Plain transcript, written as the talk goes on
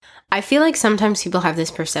I feel like sometimes people have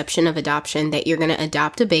this perception of adoption that you're going to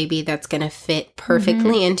adopt a baby that's going to fit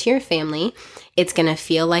perfectly into your family. It's going to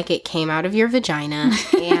feel like it came out of your vagina.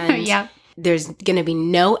 And Yep. there's going to be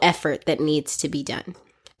no effort that needs to be done.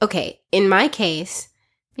 Okay, in my case,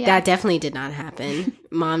 that definitely did not happen.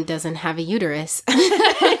 Mom doesn't have a uterus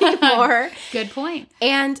anymore. Good point.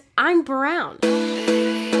 And I'm brown.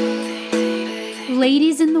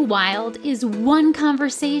 Ladies in the Wild is one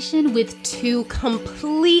conversation with Two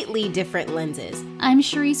completely different lenses. I'm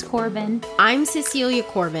Charisse Corbin, I'm Cecilia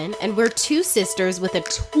Corbin, and we're two sisters with a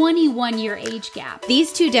 21-year age gap.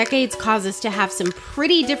 These 2 decades cause us to have some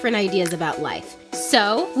pretty different ideas about life.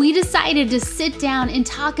 So we decided to sit down and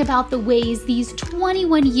talk about the ways these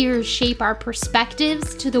 21 years shape our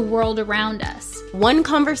perspectives to the world around us. One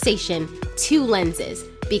conversation, 2 lenses,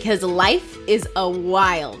 because life is a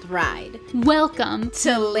wild ride. Welcome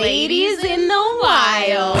To Ladies in the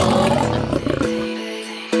Wild.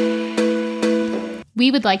 We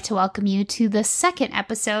would like to welcome you to the second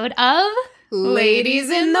episode of Ladies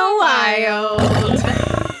in the Wild.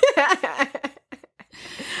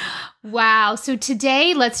 Wow. So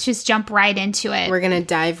today, let's just jump right into it. We're going to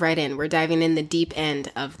dive right in. We're diving in the deep end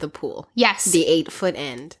of the pool. Yes. The 8-foot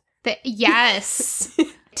end. Yes.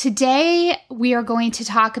 Today, we are going to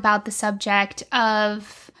talk about the subject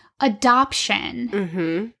of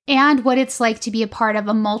adoption and what it's like to be a part of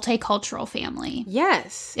a multicultural family.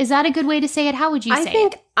 Yes. Is that a good way to say it? How would you say I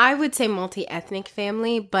think it? I would say multi-ethnic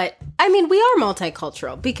family, but I mean, we are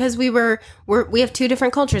multicultural because we have 2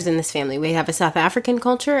 different cultures in this family. We have a South African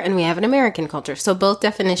culture and we have an American culture. So both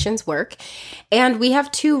definitions work. And we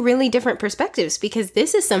have 2 really different perspectives because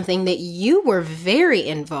this is something that you were very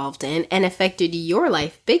involved in and affected your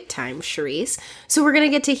life big time, Charisse. So we're going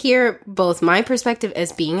to get to hear both my perspective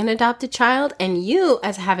as being an adopted child and you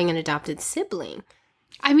as having an adopted sibling.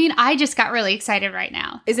 I mean, I just got really excited right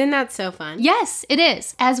now. Isn't that so fun? Yes, it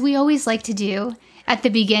is. As we always like to do at the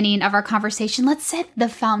beginning of our conversation, let's set the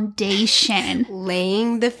foundation.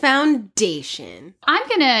 Laying the foundation. I'm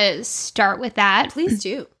going to start with that. Please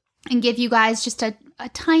do. And give you guys just a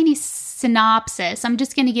tiny synopsis. I'm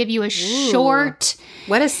just going to give you a short...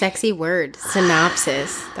 What a sexy word.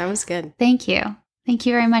 Synopsis. That was good. Thank you. Thank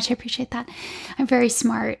you very much. I appreciate that. I'm very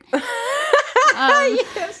smart.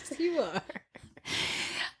 Yes, you are.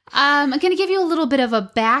 I'm going to give you a little bit of a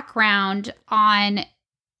background on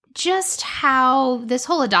just how this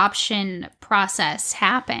whole adoption process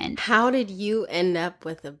happened. How did you end up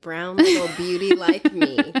with a brown little beauty like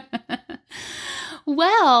me?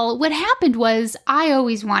 Well, what happened was I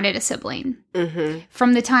always wanted a sibling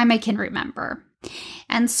from the time I can remember.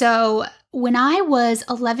 And so when I was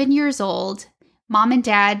 11 years old, Mom and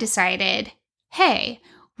Dad decided, hey,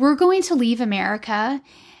 we're going to leave America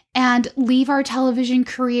and leave our television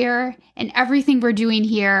career and everything we're doing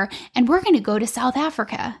here, and we're going to go to South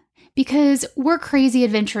Africa because we're crazy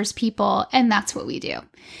adventurous people, and that's what we do.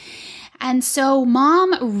 And so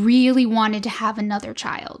Mom really wanted to have another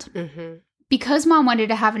child. Because Mom wanted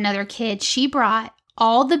to have another kid, she brought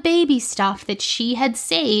all the baby stuff that she had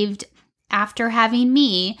saved after having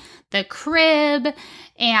me, the crib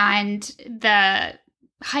and the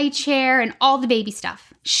high chair and all the baby stuff.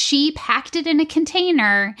 She packed it in a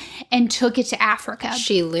container and took it to Africa.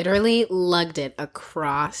 She literally lugged it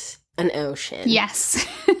across an ocean. Yes.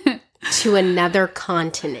 To another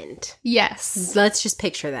continent. Yes. Let's just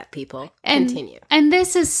picture that, people. Continue. And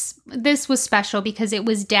this was special because it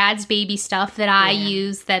was Dad's baby stuff that I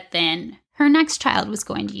used that then her next child was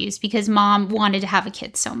going to use because Mom wanted to have a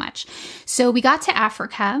kid so much. So we got to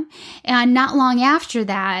Africa, and not long after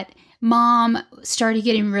that, Mom started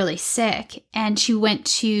getting really sick, and she went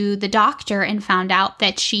to the doctor and found out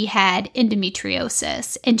that she had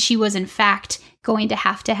endometriosis, and she was in fact going to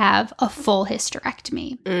have a full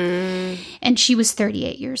hysterectomy. And she was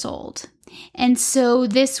 38 years old. And so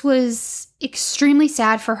this was extremely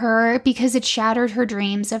sad for her because it shattered her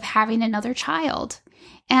dreams of having another child.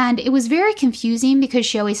 And it was very confusing because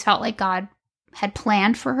she always felt like God had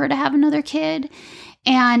planned for her to have another kid.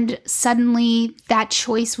 And suddenly that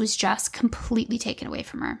choice was just completely taken away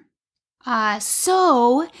from her.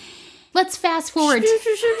 So let's fast forward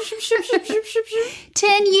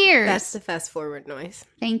 10 years. That's the fast forward noise.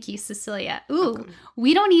 Thank you, Cecilia. Ooh,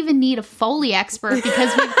 we don't even need a Foley expert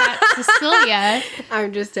because we've got Cecilia.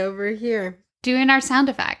 I'm just over here doing our sound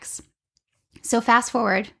effects. So fast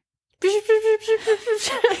forward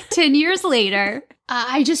 10 years later,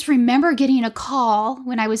 I just remember getting a call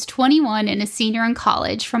when I was 21 and a senior in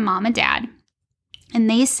college from Mom and Dad. And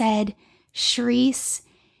they said, Charisse,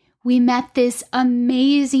 we met this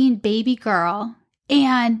amazing baby girl,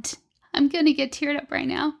 and I'm going to get teared up right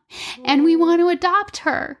now, and we want to adopt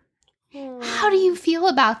her. How do you feel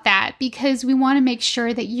about that? Because we want to make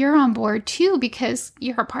sure that you're on board too, because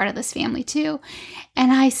you're a part of this family too.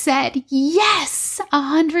 And I said, yes,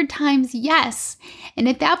 100 times yes. And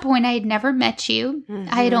at that point, I had never met you.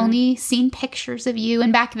 I had only seen pictures of you.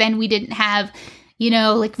 And back then we didn't have,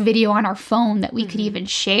 like video on our phone that we could even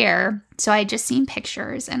share. So I had just seen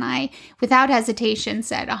pictures, and I, without hesitation,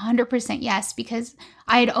 said 100% yes, because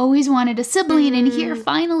I had always wanted a sibling, and here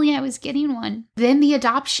finally I was getting one. Then the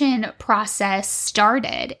adoption process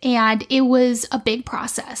started, and it was a big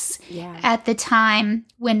process. Yeah. At the time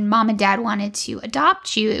when mom and dad wanted to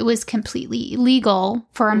adopt you, it was completely illegal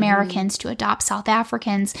for Americans to adopt South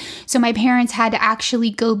Africans. So my parents had to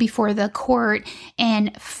actually go before the court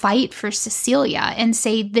and fight for Cecilia and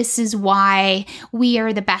say, this is why we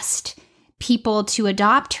are the best people to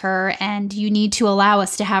adopt her, and you need to allow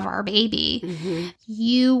us to have our baby.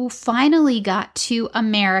 You finally got to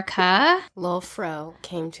America. Lil Fro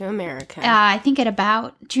came to America. I think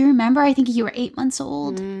do you remember? I think you were 8 months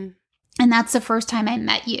old. And that's the first time I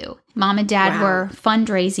met you. Mom and dad were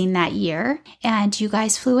fundraising that year, and you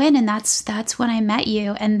guys flew in, and that's when I met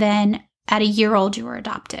you. And then at a year old, you were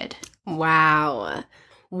adopted. Wow.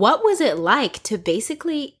 What was it like to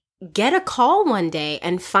basically get a call one day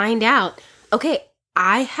and find out, okay,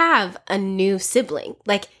 I have a new sibling.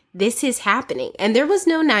 Like, this is happening. And there was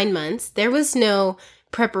no 9 months. There was no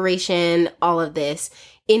preparation, all of this.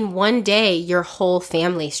 In one day, your whole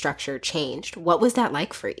family structure changed. What was that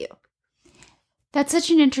like for you? That's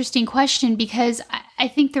such an interesting question, because I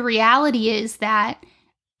think the reality is that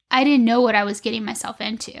I didn't know what I was getting myself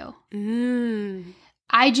into.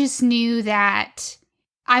 I just knew that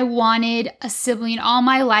I wanted a sibling all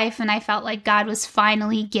my life, and I felt like God was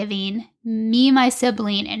finally giving me my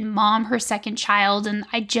sibling and mom her second child, and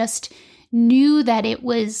I just knew that it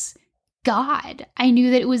was God. I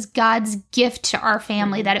knew that it was God's gift to our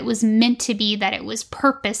family, that it was meant to be, that it was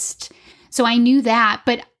purposed. So I knew that,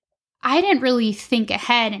 but I didn't really think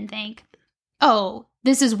ahead and think, oh,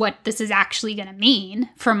 this is what this is actually going to mean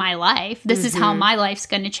for my life. This is how my life's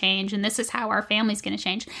going to change, and this is how our family's going to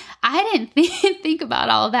change. I didn't think about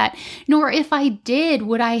all of that, nor if I did,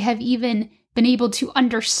 would I have even been able to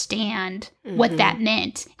understand what that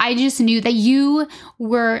meant. I just knew that you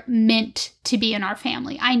were meant to be in our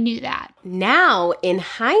family. I knew that. Now, in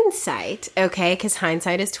hindsight, okay, because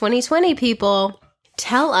hindsight is 20/20, people.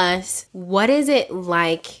 Tell us, what is it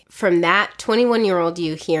like from that 21-year-old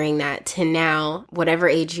you hearing that to now, whatever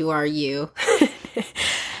age you are,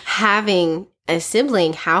 having a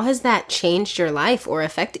sibling? How has that changed your life or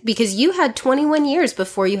affected? Because you had 21 years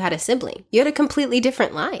before you had a sibling. You had a completely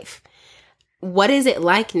different life. What is it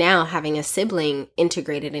like now having a sibling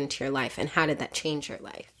integrated into your life, and how did that change your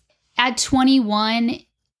life? At 21,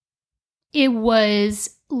 it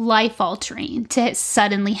was life-altering to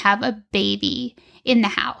suddenly have a baby in the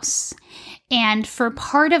house. And for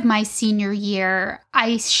part of my senior year,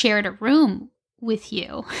 I shared a room with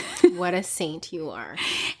you. What a saint you are.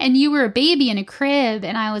 And you were a baby in a crib,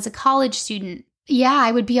 and I was a college student. Yeah,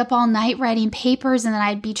 I would be up all night writing papers, and then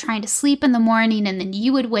I'd be trying to sleep in the morning, and then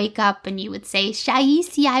you would wake up and you would say,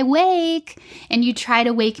 Shaisi, I wake. And you'd try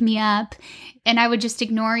to wake me up. And I would just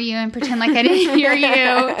ignore you and pretend like I didn't hear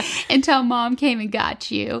you until mom came and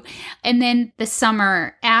got you. And then the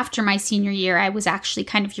summer after my senior year, I was actually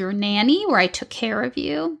kind of your nanny, where I took care of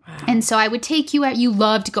you. Wow. And so I would take you out. You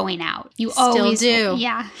loved going out. You still always do.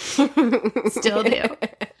 Yeah. Still do.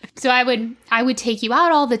 So I would take you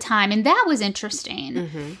out all the time. And that was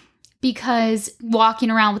interesting because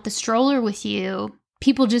walking around with the stroller with you,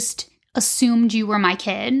 people just assumed you were my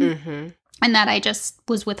kid. And that I just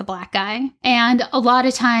was with a black guy. And a lot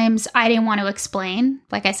of times I didn't want to explain.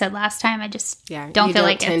 Like I said last time, I just don't feel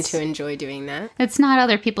like tend to enjoy doing that. It's not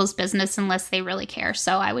other people's business unless they really care.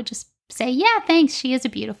 So I would just say, yeah, thanks. She is a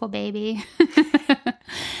beautiful baby.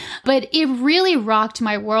 But it really rocked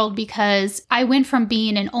my world, because I went from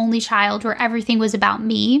being an only child where everything was about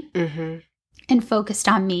me and focused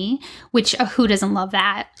on me, which who doesn't love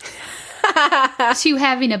that? To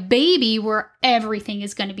having a baby where everything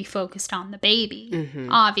is going to be focused on the baby,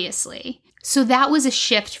 obviously. So that was a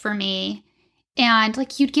shift for me. And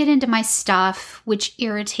like, you'd get into my stuff, which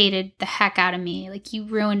irritated the heck out of me. Like, you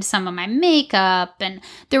ruined some of my makeup, and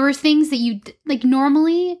there were things that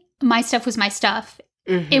normally my stuff was my stuff.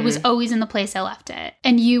 It was always in the place I left it,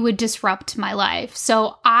 and you would disrupt my life.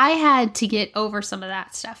 So I had to get over some of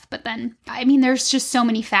that stuff. But then, I mean, there's just so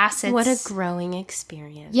many facets. What a growing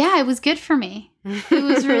experience. Yeah, it was good for me. It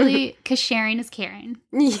was really, because sharing is caring.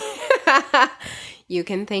 Yeah. You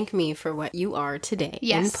can thank me for what you are today,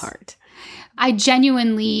 in part. I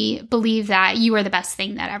genuinely believe that you are the best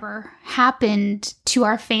thing that ever happened to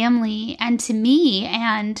our family and to me.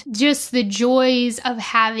 And just the joys of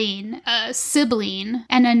having a sibling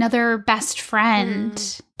and another best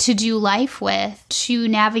friend to do life with, to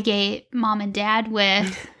navigate mom and dad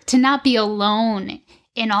with, to not be alone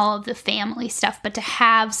in all of the family stuff, but to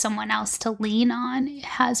have someone else to lean on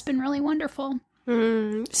has been really wonderful.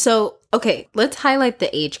 So, okay, let's highlight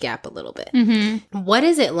the age gap a little bit. What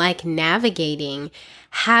is it like navigating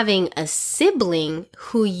having a sibling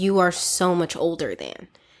who you are so much older than?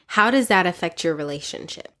 How does that affect your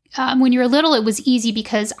relationship? When you were little, it was easy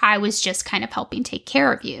because I was just kind of helping take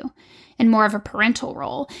care of you and more of a parental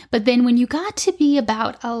role. But then when you got to be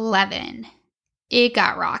about 11, it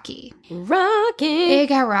got rocky. It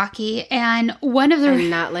got rocky. And one of the... And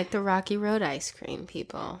not like the Rocky Road ice cream,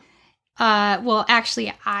 people. Well,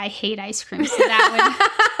 actually, I hate ice cream, so that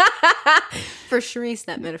would... For Charisse,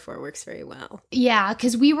 that metaphor works very well. Yeah,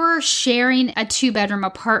 because we were sharing a 2-bedroom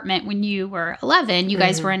apartment when you were 11. You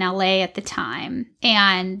guys were in LA at the time.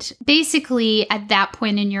 And basically, at that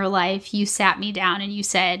point in your life, you sat me down and you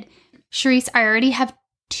said, Charisse, I already have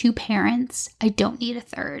 2 parents. I don't need a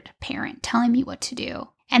 3rd parent telling me what to do.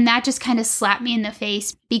 And that just kind of slapped me in the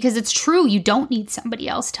face because it's true. You don't need somebody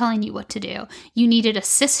else telling you what to do. You needed a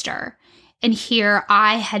sister. And here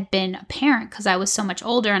I had been a parent because I was so much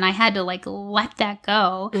older and I had to like let that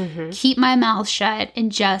go, keep my mouth shut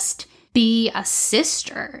and just be a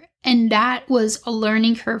sister. And that was a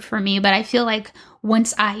learning curve for me. But I feel like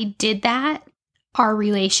once I did that, our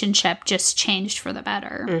relationship just changed for the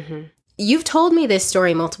better. You've told me this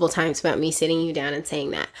story multiple times about me sitting you down and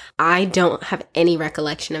saying that. I don't have any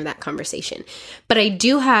recollection of that conversation. But I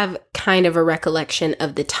do have kind of a recollection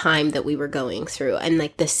of the time that we were going through and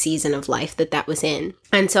like the season of life that was in.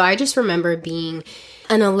 And so I just remember being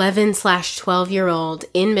an 11/12-year-old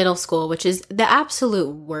in middle school, which is the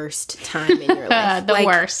absolute worst time in your life. The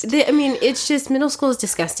worst. It's just middle school is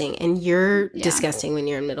disgusting and you're disgusting when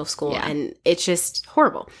you're in middle school and it's just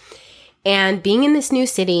horrible. And being in this new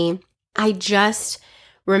city, I just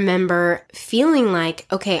remember feeling like,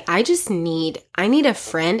 okay, I need a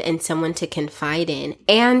friend and someone to confide in.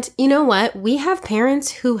 And you know what? We have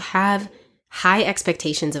parents who have high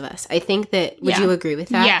expectations of us. I think that, would you agree with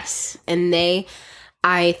that? Yes. And they,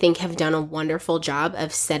 I think, have done a wonderful job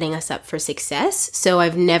of setting us up for success. So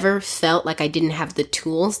I've never felt like I didn't have the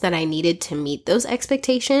tools that I needed to meet those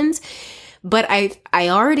expectations. But I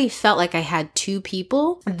already felt like I had 2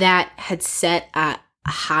 people that had set a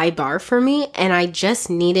high bar for me, and I just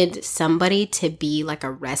needed somebody to be like a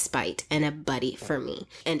respite and a buddy for me.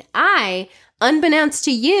 And I, unbeknownst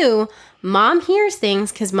to you, Mom hears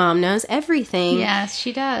things because Mom knows everything. Yes,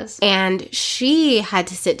 she does. And she had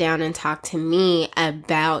to sit down and talk to me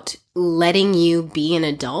about letting you be an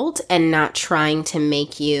adult and not trying to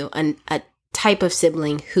make you a type of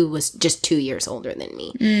sibling who was just 2 years older than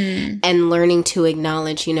me. And learning to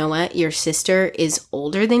acknowledge, you know what, your sister is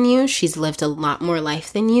older than you. She's lived a lot more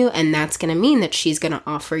life than you. And that's going to mean that she's going to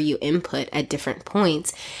offer you input at different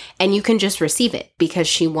points. And you can just receive it because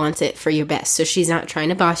she wants it for your best. So she's not trying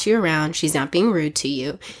to boss you around. She's not being rude to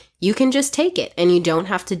you. You can just take it and you don't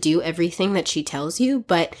have to do everything that she tells you,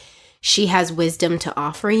 but she has wisdom to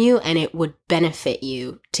offer you and it would benefit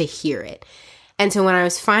you to hear it. And so when I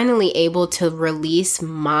was finally able to release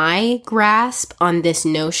my grasp on this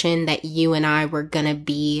notion that you and I were going to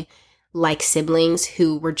be like siblings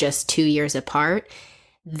who were just 2 years apart,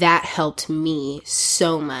 that helped me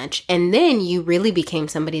so much. And then you really became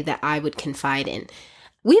somebody that I would confide in.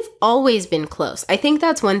 We've always been close. I think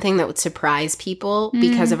that's one thing that would surprise people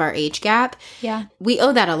because of our age gap. Yeah. We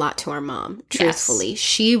owe that a lot to our mom, truthfully. Yes.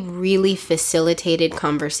 She really facilitated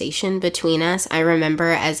conversation between us. I remember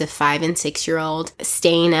as a 5 and 6-year-old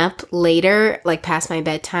staying up later, like past my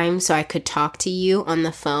bedtime, so I could talk to you on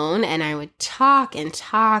the phone. And I would talk and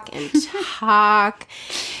talk and talk.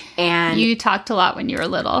 And you talked a lot when you were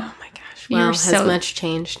little. Well, has much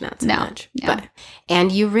changed? Not so much. No.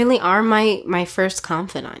 And you really are my first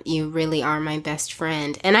confidant. You really are my best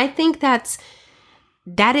friend. And I think that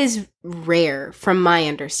is rare from my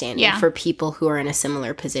understanding for people who are in a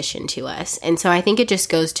similar position to us. And so I think it just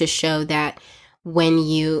goes to show that when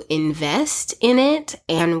you invest in it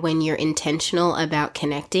and when you're intentional about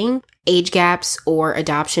connecting, age gaps or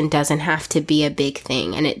adoption doesn't have to be a big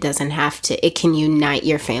thing, and it can unite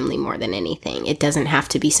your family more than anything. It doesn't have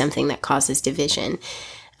to be something that causes division,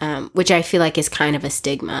 which I feel like is kind of a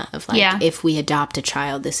stigma of like, if we adopt a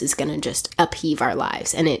child, this is going to just upheave our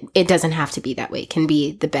lives. And it doesn't have to be that way. It can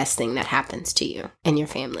be the best thing that happens to you and your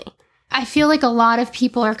family. I feel like a lot of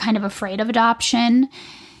people are kind of afraid of adoption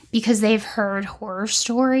because they've heard horror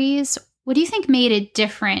stories. What do you think made it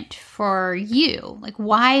different for you? Like,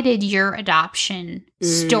 why did your adoption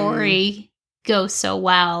story go so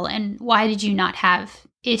well? And why did you not have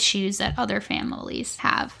issues that other families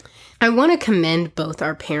have? I want to commend both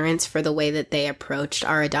our parents for the way that they approached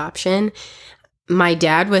our adoption. My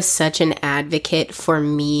dad was such an advocate for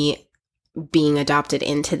me being adopted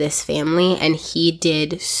into this family, and he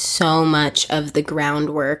did so much of the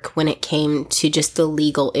groundwork when it came to just the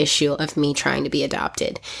legal issue of me trying to be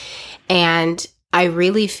adopted. And I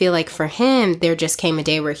really feel like for him, there just came a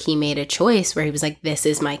day where he made a choice where he was like, this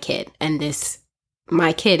is my kid, and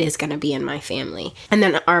my kid is going to be in my family. And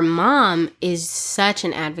then our mom is such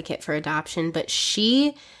an advocate for adoption, but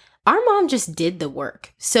our mom just did the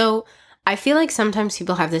work. So I feel like sometimes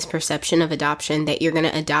people have this perception of adoption that you're going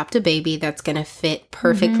to adopt a baby that's going to fit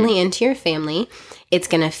perfectly into your family. It's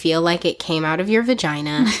going to feel like it came out of your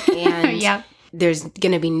vagina, and there's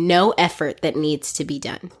going to be no effort that needs to be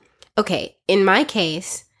done. Okay, in my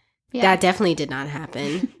case, that definitely did not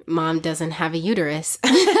happen. Mom doesn't have a uterus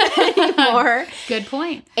anymore. Good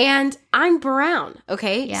point. And I'm brown,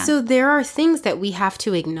 okay? Yeah. So there are things that we have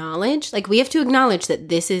to acknowledge. Like, we have to acknowledge that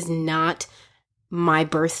this is not my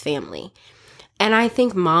birth family. And I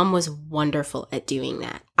think Mom was wonderful at doing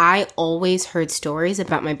that. I always heard stories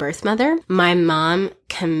about my birth mother. My mom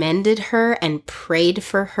commended her and prayed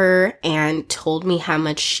for her and told me how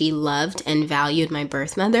much she loved and valued my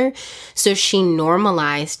birth mother. So she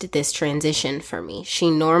normalized this transition for me. She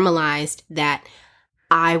normalized that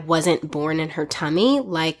I wasn't born in her tummy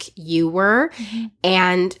like you were.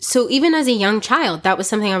 And so even as a young child, that was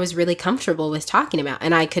something I was really comfortable with talking about.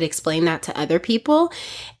 And I could explain that to other people.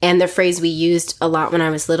 And the phrase we used a lot when I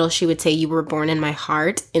was little, she would say, you were born in my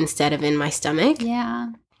heart instead of in my stomach. Yeah.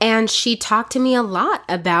 And she talked to me a lot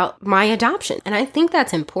about my adoption. And I think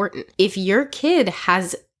that's important. If your kid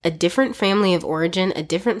has a different family of origin, a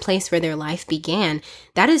different place where their life began,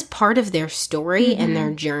 that is part of their story and their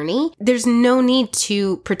journey. There's no need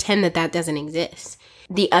to pretend that that doesn't exist.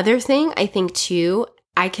 The other thing, I think too,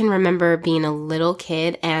 I can remember being a little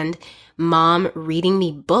kid and Mom reading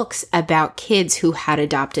me books about kids who had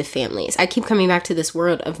adoptive families. I keep coming back to this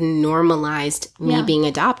world of normalized me being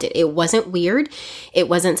adopted. It wasn't weird. It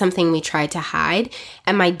wasn't something we tried to hide.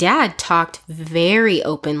 And my dad talked very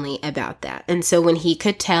openly about that. And so when he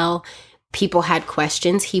could tell people had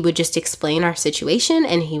questions, he would just explain our situation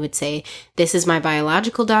and he would say, this is my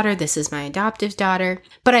biological daughter, this is my adoptive daughter.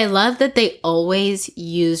 But I love that they always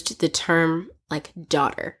used the term like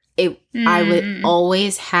daughter. I would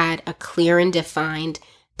always had a clear and defined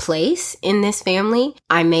place in this family.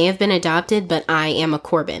 I may have been adopted, but I am a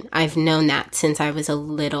Corbin. I've known that since I was a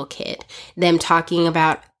little kid. Them talking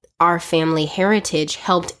about our family heritage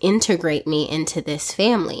helped integrate me into this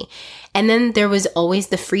family. And then there was always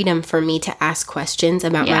the freedom for me to ask questions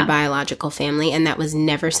about my biological family, and that was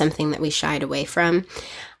never something that we shied away from.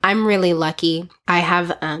 I'm really lucky. I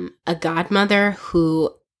have a godmother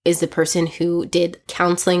who is the person who did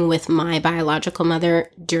counseling with my biological mother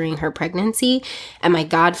during her pregnancy. And my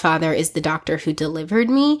godfather is the doctor who delivered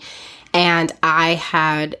me. And I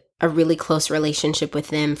had a really close relationship with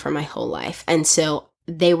them for my whole life. And so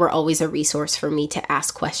they were always a resource for me to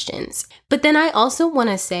ask questions. But then I also want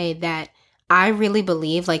to say that I really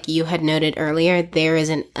believe, like you had noted earlier, there is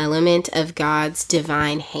an element of God's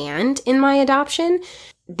divine hand in my adoption.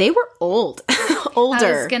 They were older. I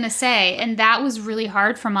was going to say, and that was really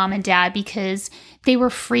hard for Mom and Dad because they were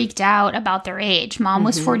freaked out about their age. Mom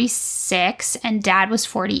was 46 and Dad was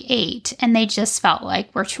 48. And they just felt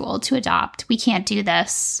like, we're too old to adopt. We can't do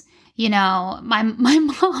this. You know, my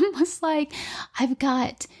mom was like, I've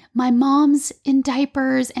got my mom's in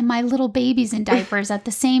diapers and my little baby's in diapers at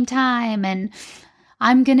the same time. And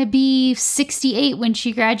I'm going to be 68 when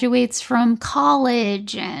she graduates from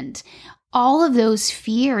college. And all of those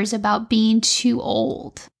fears about being too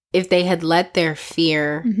old. If they had let their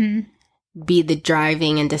fear be the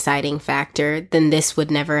driving and deciding factor, then this would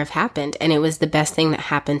never have happened. And it was the best thing that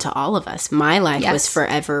happened to all of us. My life was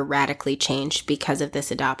forever radically changed because of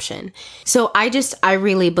this adoption. So I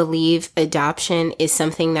really believe adoption is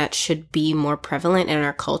something that should be more prevalent in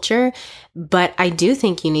our culture. But I do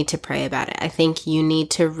think you need to pray about it. I think you need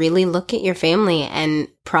to really look at your family and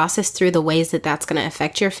process through the ways that that's going to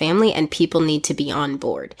affect your family, and people need to be on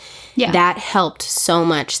board. Yeah. That helped so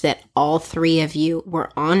much that all three of you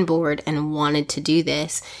were on board and wanted to do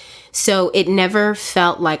this. So it never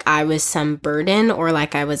felt like I was some burden or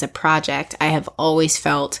like I was a project. I have always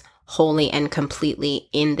felt wholly and completely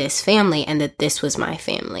in this family and that this was my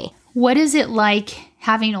family. What is it like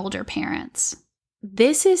having older parents?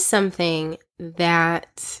 This is something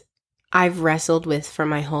that I've wrestled with for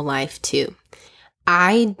my whole life too.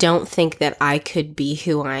 I don't think that I could be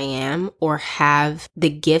who I am or have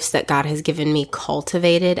the gifts that God has given me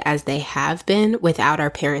cultivated as they have been without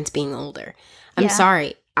our parents being older. I'm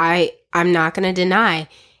sorry. I'm not going to deny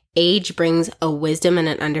age brings a wisdom and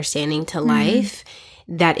an understanding to life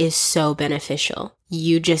that is so beneficial.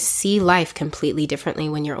 You just see life completely differently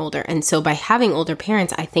when you're older. And so by having older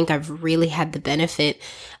parents, I think I've really had the benefit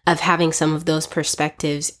of having some of those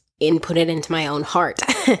perspectives inputted into my own heart.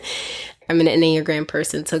 I'm an Enneagram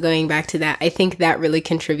person, so going back to that, I think that really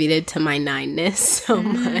contributed to my 9-ness so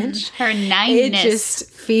much. Her 9-ness. It just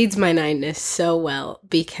feeds my 9-ness so well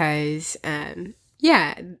because,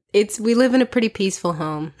 we live in a pretty peaceful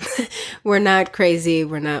home. We're not crazy.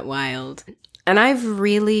 We're not wild. And I've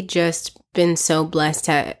really just been so blessed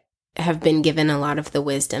to have been given a lot of the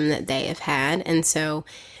wisdom that they have had. And so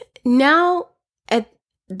now at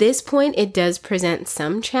this point, it does present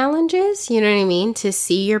some challenges, you know what I mean? To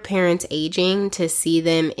see your parents aging, to see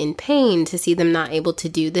them in pain, to see them not able to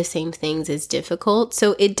do the same things is difficult.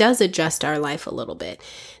 So it does adjust our life a little bit.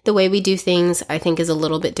 The way we do things, I think, is a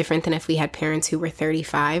little bit different than if we had parents who were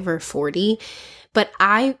 35 or 40. But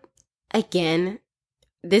I'm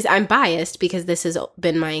biased because this has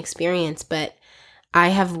been my experience, but I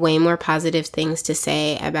have way more positive things to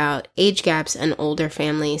say about age gaps and older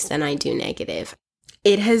families than I do negative.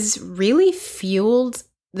 It has really fueled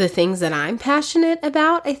the things that I'm passionate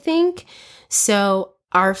about, I think. So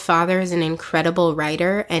our father is an incredible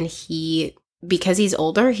writer, and because he's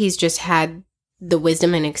older, he's just had the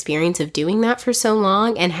wisdom and experience of doing that for so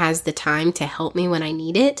long and has the time to help me when I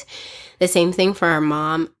need it. The same thing for our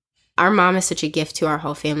mom. Our mom is such a gift to our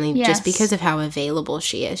whole family just because of how available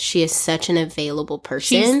she is. She is such an available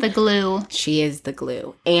person. She's the glue. She is the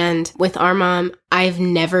glue. And with our mom, I've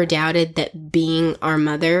never doubted that being our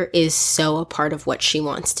mother is so a part of what she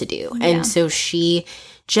wants to do. Yeah. And so she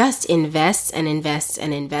just invests and invests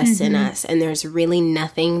and invests in us. And there's really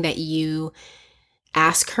nothing that you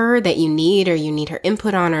ask her that you need or you need her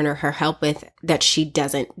input on or her help with that she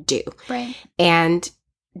doesn't do. Right. And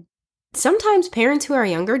sometimes parents who are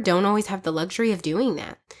younger don't always have the luxury of doing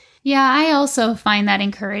that. Yeah, I also find that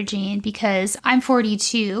encouraging because I'm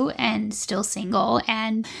 42 and still single.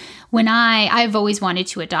 And when I've always wanted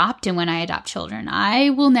to adopt, and when I adopt children, I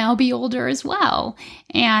will now be older as well.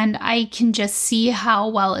 And I can just see how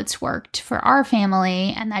well it's worked for our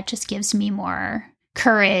family. And that just gives me more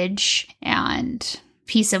courage and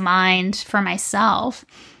peace of mind for myself.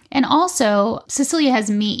 And also, Cecilia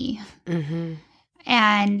has me.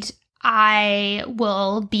 And I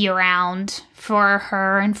will be around for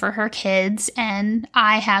her and for her kids, and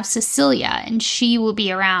I have Cecilia, and she will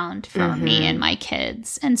be around for me and my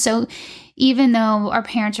kids. And so even though our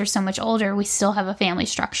parents are so much older, we still have a family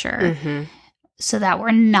structure so that we're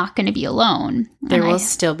not going to be alone. There will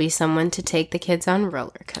still be someone to take the kids on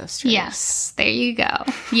roller coasters. Yes, there you go.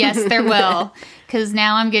 Yes, there will. Because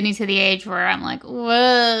now I'm getting to the age where I'm like,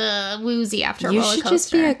 whoa, woozy after a roller coaster. You should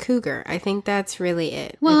just be a cougar. I think that's really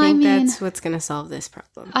it. Well, I think that's what's going to solve this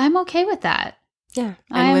problem. I'm okay with that. Yeah.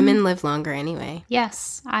 And women live longer anyway.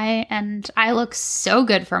 Yes. I look so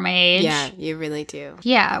good for my age. Yeah, you really do.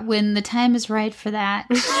 Yeah. When the time is right for that.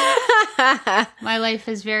 My life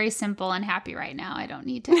is very simple and happy right now. I don't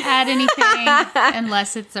need to add anything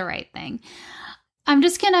unless it's the right thing. I'm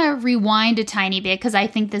just going to rewind a tiny bit because I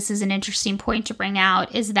think this is an interesting point to bring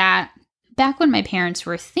out, is that back when my parents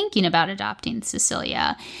were thinking about adopting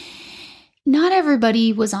Cecilia, not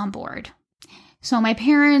everybody was on board. So my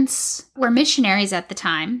parents were missionaries at the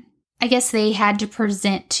time. I guess they had to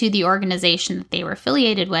present to the organization that they were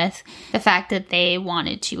affiliated with the fact that they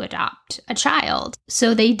wanted to adopt a child.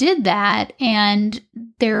 So they did that, and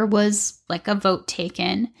there was like a vote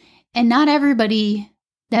taken, and not everybody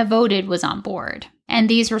that voted was on board. And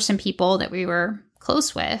these were some people that we were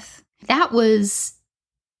close with. That was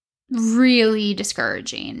really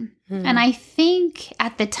discouraging. And I think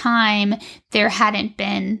at the time, there hadn't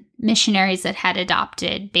been missionaries that had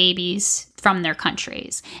adopted babies from their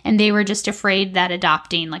countries. And they were just afraid that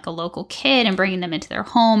adopting like a local kid and bringing them into their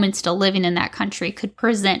home and still living in that country could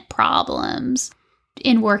present problems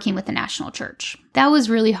in working with the national church. That was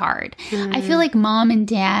really hard. I feel like mom and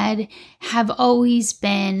dad have always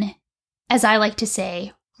been, as I like to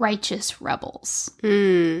say, righteous rebels.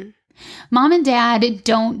 Mom and dad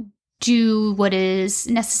don't do what is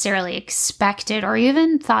necessarily expected or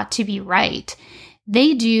even thought to be right.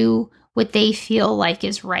 They do what they feel like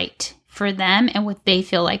is right for them and what they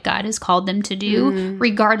feel like God has called them to do,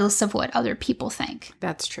 regardless of what other people think.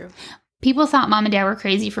 That's true. People thought mom and dad were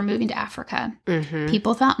crazy for moving to Africa. Mm-hmm.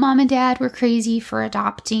 People thought mom and dad were crazy for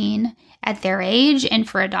adopting at their age and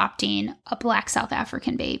for adopting a Black South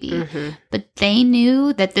African baby. Mm-hmm. But they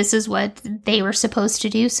knew that this is what they were supposed to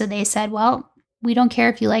do. So they said, well, we don't care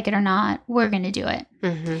if you like it or not. We're going to do it.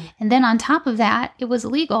 Mm-hmm. And then on top of that, it was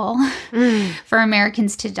illegal for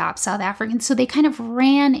Americans to adopt South Africans. So they kind of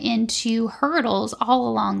ran into hurdles all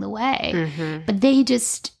along the way. Mm-hmm. But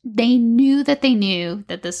they knew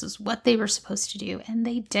that this is what they were supposed to do. And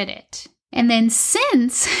they did it. And then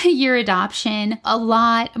since your adoption, a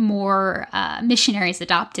lot more missionaries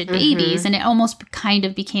adopted babies. And it almost kind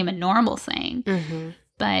of became a normal thing. Mm-hmm.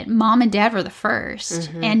 But mom and dad were the first.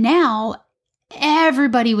 Mm-hmm. And now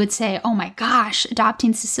everybody would say, oh my gosh,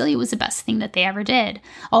 adopting Cecilia was the best thing that they ever did.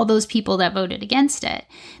 All those people that voted against it.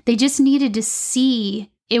 They just needed to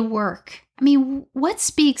see it work. I mean, what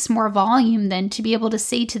speaks more volume than to be able to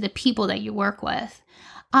say to the people that you work with,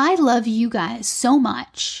 I love you guys so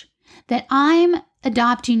much that I'm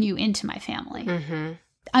adopting you into my family. Mm-hmm.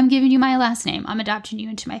 I'm giving you my last name. I'm adopting you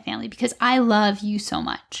into my family because I love you so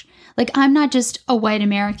much. Like, I'm not just a white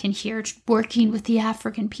American here working with the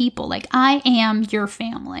African people. Like, I am your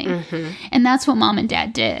family. Mm-hmm. And that's what mom and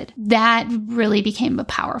dad did. That really became a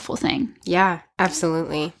powerful thing. Yeah,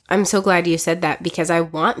 absolutely. I'm so glad you said that because I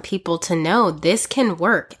want people to know this can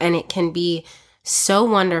work and it can be so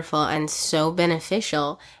wonderful and so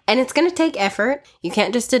beneficial. And it's going to take effort. You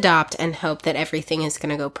can't just adopt and hope that everything is going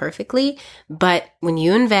to go perfectly. But when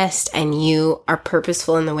you invest and you are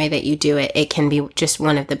purposeful in the way that you do it, it can be just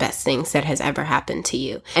one of the best things that has ever happened to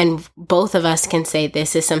you. And both of us can say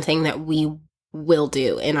this is something that we will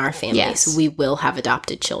do in our families. Yes. We will have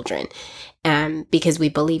adopted children because we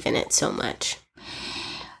believe in it so much.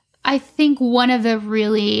 I think one of the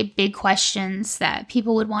really big questions that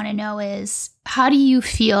people would want to know is, how do you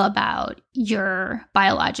feel about your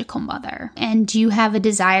biological mother? And do you have a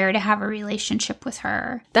desire to have a relationship with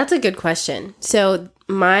her? That's a good question. So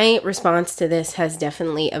my response to this has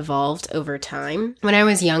definitely evolved over time. When I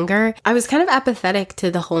was younger, I was kind of apathetic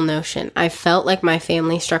to the whole notion. I felt like my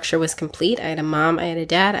family structure was complete. I had a mom, I had a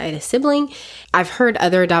dad, I had a sibling. I've heard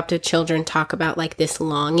other adopted children talk about like this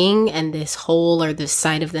longing and this hole or this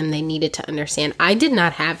side of them they needed to understand. I did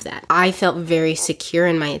not have that. I felt very secure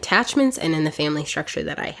in my attachments and in the family structure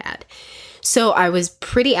that I had. So I was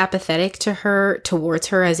pretty apathetic towards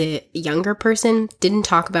her as a younger person. Didn't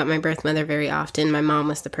talk about my birth mother very often. My mom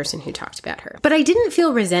was the person who talked about her. But I didn't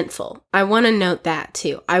feel resentful. I want to note that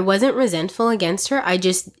too. I wasn't resentful against her.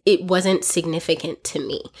 It wasn't significant to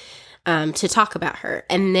me to talk about her.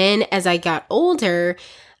 And then as I got older,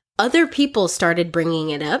 other people started bringing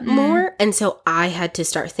it up more. And so I had to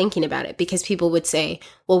start thinking about it because people would say,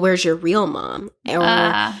 well, where's your real mom?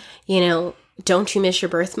 Or, don't you miss your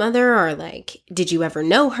birth mother? Or like, did you ever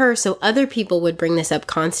know her? So other people would bring this up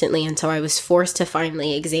constantly. And so I was forced to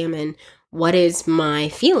finally examine what is my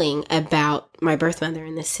feeling about my birth mother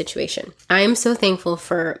in this situation. I am so thankful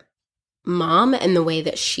for mom and the way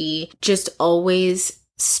that she just always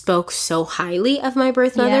spoke so highly of my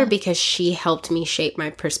birth mother because she helped me shape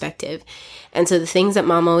my perspective. And so the things that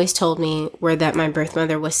mom always told me were that my birth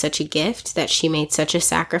mother was such a gift, that she made such a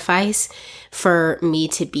sacrifice for me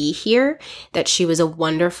to be here, that she was a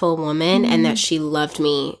wonderful woman and that she loved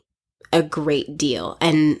me a great deal,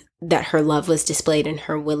 and that her love was displayed in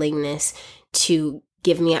her willingness to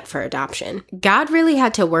give me up for adoption. God really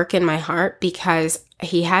had to work in my heart because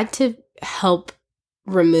he had to help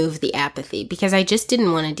remove the apathy because I just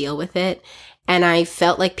didn't want to deal with it. And I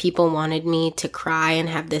felt like people wanted me to cry and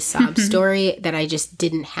have this sob story that I just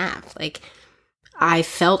didn't have. Like, I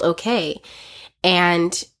felt okay.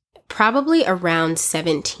 And probably around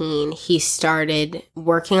 17, he started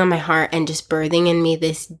working on my heart and just birthing in me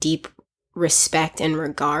this deep respect and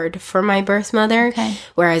regard for my birth mother,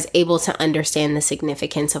 where I was able to understand the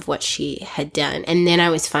significance of what she had done. And then I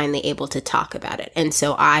was finally able to talk about it. And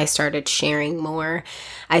so I started sharing more.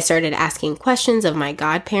 I started asking questions of my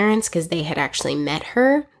godparents because they had actually met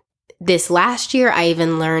her. This last year, I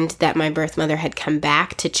even learned that my birth mother had come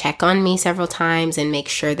back to check on me several times and make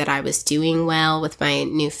sure that I was doing well with my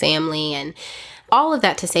new family. And all of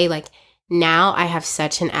that to say, like, now I have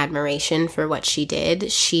such an admiration for what she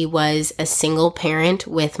did. She was a single parent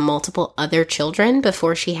with multiple other children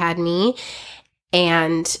before she had me.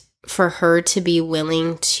 And for her to be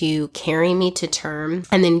willing to carry me to term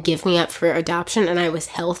and then give me up for adoption, and I was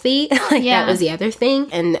healthy, that was the other thing.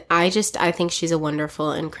 And I think she's a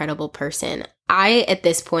wonderful, incredible person. I, at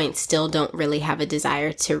this point, still don't really have a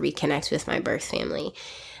desire to reconnect with my birth family.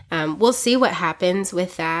 We'll see what happens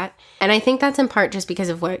with that. And I think that's in part just because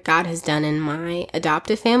of what God has done in my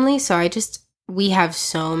adoptive family. So I just we have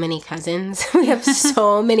so many cousins. We have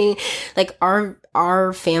so many, like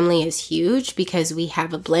our family is huge because we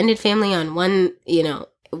have a blended family on one,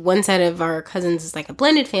 one side of our cousins is like a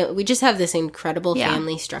blended family. We just have this incredible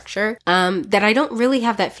family structure that I don't really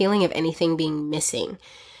have that feeling of anything being missing.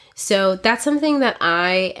 So that's something that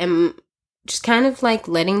I am just kind of like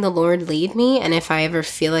letting the Lord lead me. And if I ever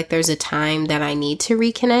feel like there's a time that I need to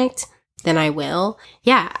reconnect, then I will.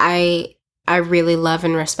 Yeah, I really love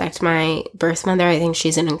and respect my birth mother. I think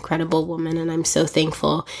she's an incredible woman, and I'm so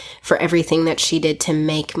thankful for everything that she did to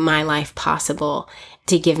make my life possible,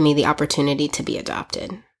 to give me the opportunity to be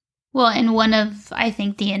adopted. Well, and one of, I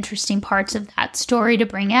think, the interesting parts of that story to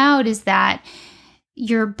bring out is that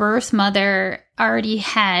your birth mother already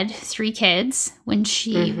had 3 kids when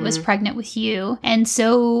she was pregnant with you. And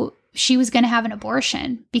so she was going to have an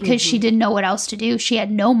abortion because she didn't know what else to do. She had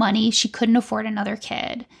no money. She couldn't afford another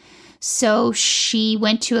kid. So she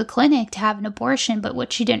went to a clinic to have an abortion. But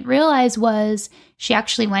what she didn't realize was she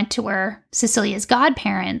actually went to where Cecilia's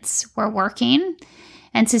godparents were working.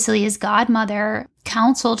 And Cecilia's godmother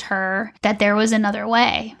counseled her that there was another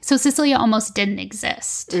way. So Cecilia almost didn't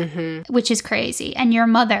exist, which is crazy. And your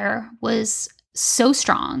mother was so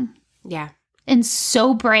strong. Yeah. And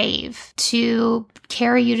so brave to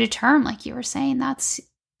carry you to term, like you were saying.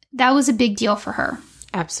 That was a big deal for her.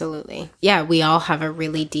 Absolutely. Yeah, we all have a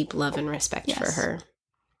really deep love and respect for her.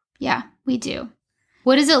 Yeah, we do.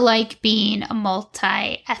 What is it like being a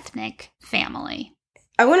multi-ethnic family?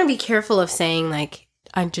 I want to be careful of saying, like,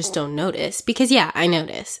 I just don't notice. Because, yeah, I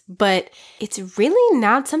notice. But it's really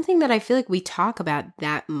not something that I feel like we talk about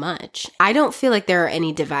that much. I don't feel like there are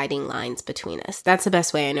any dividing lines between us. That's the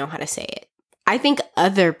best way I know how to say it. I think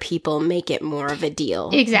other people make it more of a deal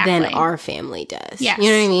than our family does. Yes. You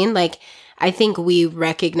know what I mean? Like, I think we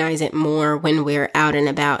recognize it more when we're out and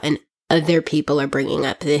about and other people are bringing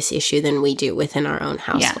up this issue than we do within our own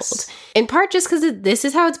household. Yes. In part just because this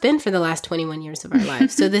is how it's been for the last 21 years of our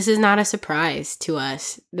lives. So this is not a surprise to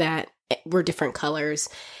us that we're different colors.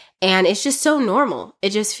 And it's just so normal. It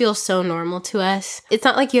just feels so normal to us. It's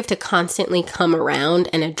not like you have to constantly come around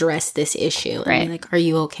and address this issue. And be like, are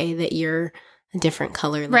you okay that you're a different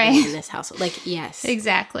color living in this household? Like, yes.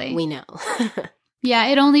 Exactly. We know. Yeah,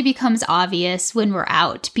 it only becomes obvious when we're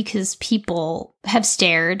out because people have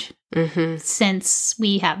stared since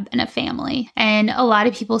we have been a family. And a lot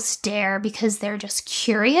of people stare because they're just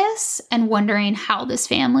curious and wondering how this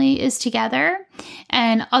family is together.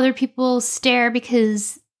 And other people stare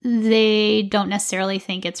because they don't necessarily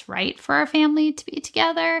think it's right for our family to be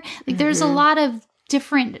together. Like there's a lot of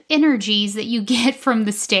different energies that you get from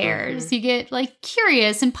the stares. You get like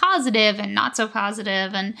curious and positive and not so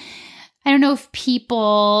positive. And I don't know if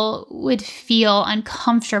people would feel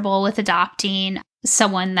uncomfortable with adopting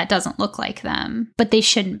someone that doesn't look like them, but they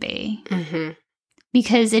shouldn't be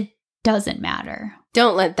because it doesn't matter.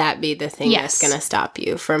 Don't let that be the thing that's going to stop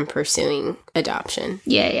you from pursuing adoption.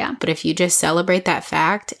 Yeah. But if you just celebrate that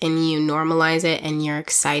fact and you normalize it and you're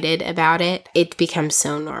excited about it, it becomes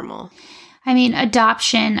so normal. I mean,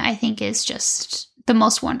 adoption, I think, is just the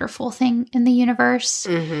most wonderful thing in the universe.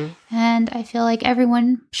 And I feel like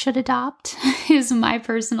everyone should adopt, is my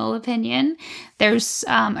personal opinion. There's,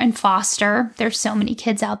 and foster, there's so many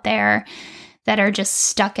kids out there that are just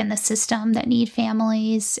stuck in the system that need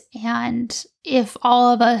families. And if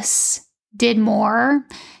all of us did more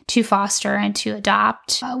to foster and to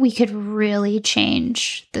adopt, we could really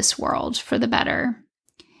change this world for the better.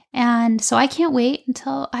 And so I can't wait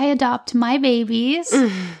until I adopt my babies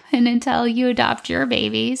and until you adopt your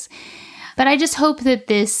babies. But I just hope that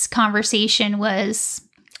this conversation was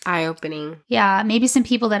eye-opening. Yeah, maybe some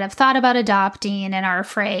people that have thought about adopting and are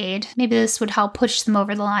afraid, maybe this would help push them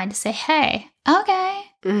over the line to say, hey, okay.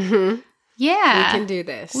 Yeah. We can do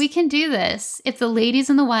this. We can do this. If the ladies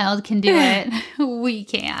in the wild can do it, we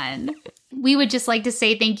can. We would just like to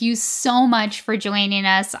say thank you so much for joining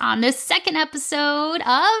us on this second episode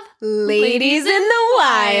of Ladies in the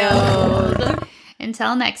Wild.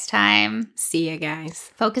 Until next time. See ya, guys.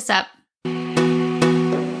 Focus up.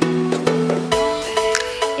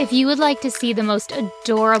 If you would like to see the most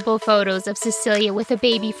adorable photos of Cecilia with a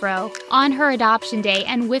baby fro on her adoption day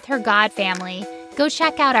and with her god family, go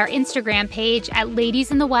check out our Instagram page at Ladies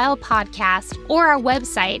in the Wild Podcast or our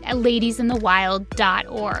website at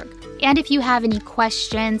ladiesinthewild.org. And if you have any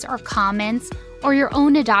questions or comments or your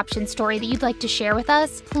own adoption story that you'd like to share with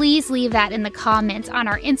us, please leave that in the comments on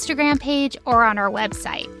our Instagram page or on our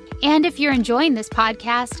website. And if you're enjoying this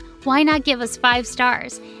podcast, why not give us 5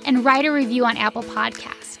 stars and write a review on Apple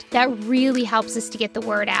Podcast? That really helps us to get the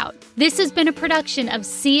word out. This has been a production of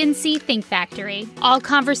CNC Think Factory. All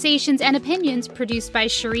conversations and opinions produced by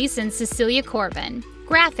Charisse and Cecilia Corbin.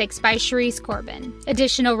 Graphics by Charisse Corbin.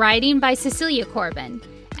 Additional writing by Cecilia Corbin.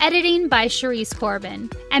 Editing by Charisse Corbin.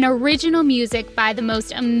 And original music by the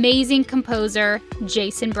most amazing composer,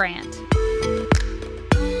 Jason Brandt.